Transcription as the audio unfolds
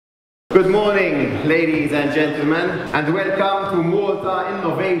Good morning, ladies and gentlemen, and welcome to Malta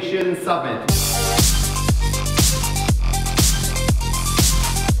Innovation Summit.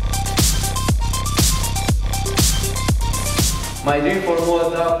 My dream for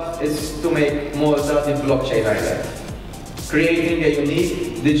Malta is to make Malta the blockchain island, creating a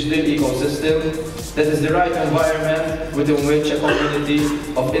unique digital ecosystem that is the right environment within which a community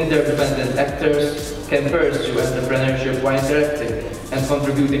of interdependent actors can pursue entrepreneurship while interacting and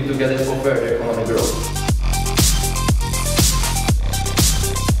contributing together for further economic growth.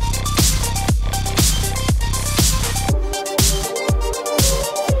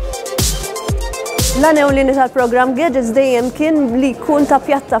 L-għanewlini tal-programm Gadgets dejjem kien li jkun ta'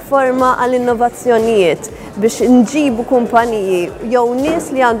 pjattaforma għall-innovazzjonijiet biex nġibu kumpaniji jew nies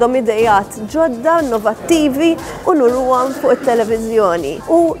li għandhom idejat ġodda, innovattivi u nurruhom fuq it-televiżjoni.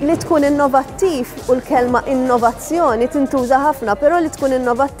 U li tkun innovattiv u l-kelma innovazzjoni tintuża ħafna, però li tkun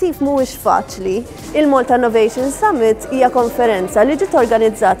innovattiv mhuwiex faċli. Il-Malta Innovation Summit hija konferenza li ġiet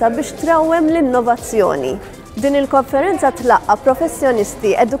organizzata biex trawwem l-innovazzjoni. Din il-konferenza tlaqqa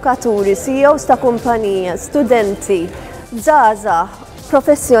professjonisti, edukaturi, CEOs ta' kumpanija, studenti, żgħażagħ,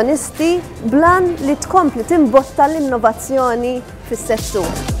 professjonisti blan li tkompli timbotta l-innovazzjoni fis-settur.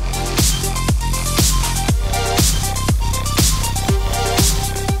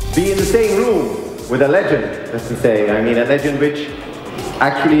 Be in the same room with a legend, let's say. I mean, a legend which,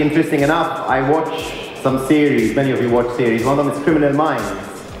 actually interesting enough, I watch some series, many of you watch series, one of them is Criminal Minds.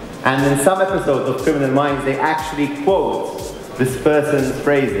 And in some episodes of Criminal Minds, they actually quote this person's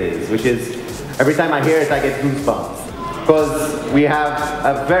phrases, which is, every time I hear it, I get goosebumps. Because we have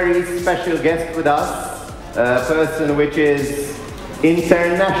a very special guest with us, a person which is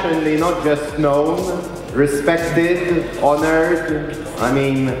internationally not just known, respected, honored. I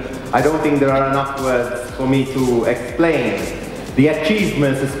mean, I don't think there are enough words for me to explain the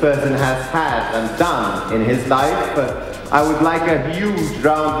achievements this person has had and done in his life. I would like a huge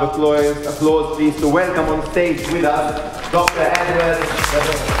round of applause please, to welcome on stage with us Dr. Edward.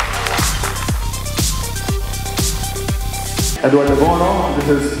 Edward Bono, this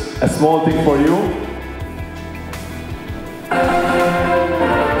is a small thing for you.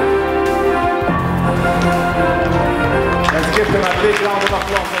 Let's give him a big round of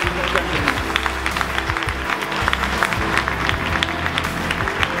applause, ladies and gentlemen.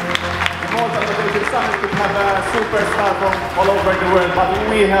 The Malta Innovation Summit could have a superstar from all over the world, but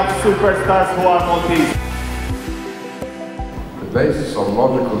we have superstars who are Maltese. The basis of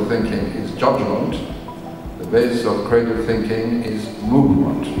logical thinking is judgment. The basis of creative thinking is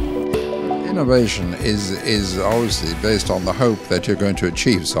movement. Innovation is obviously based on the hope that you're going to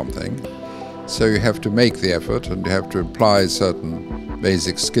achieve something. So you have to make the effort and you have to apply certain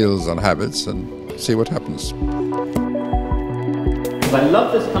basic skills and habits and see what happens. I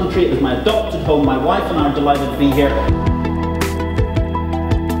love this country, it is my adopted home, my wife and I are delighted to be here.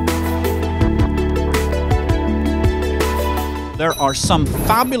 There are some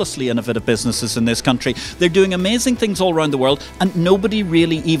fabulously innovative businesses in this country. They're doing amazing things all around the world and nobody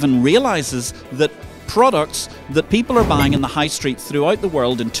really even realises that products that people are buying in the high street throughout the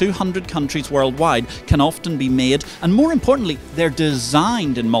world in 200 countries worldwide can often be made, and more importantly, they're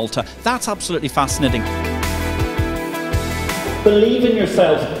designed in Malta. That's absolutely fascinating. Believe in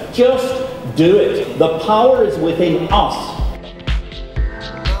yourselves, just do it. The power is within us.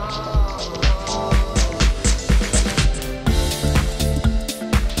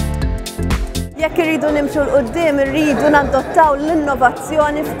 Jekk irridu nimxu l-qudiem, irridu nadottaw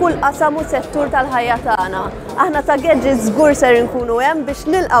l-innovazzjoni f'kull qasam u settur tal-ħajja tagħna. Aħna ta' Gadgets żgur ser inkunu hemm biex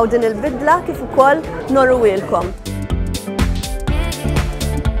nilqgħu din il-bidla kif ukoll norruwilkom.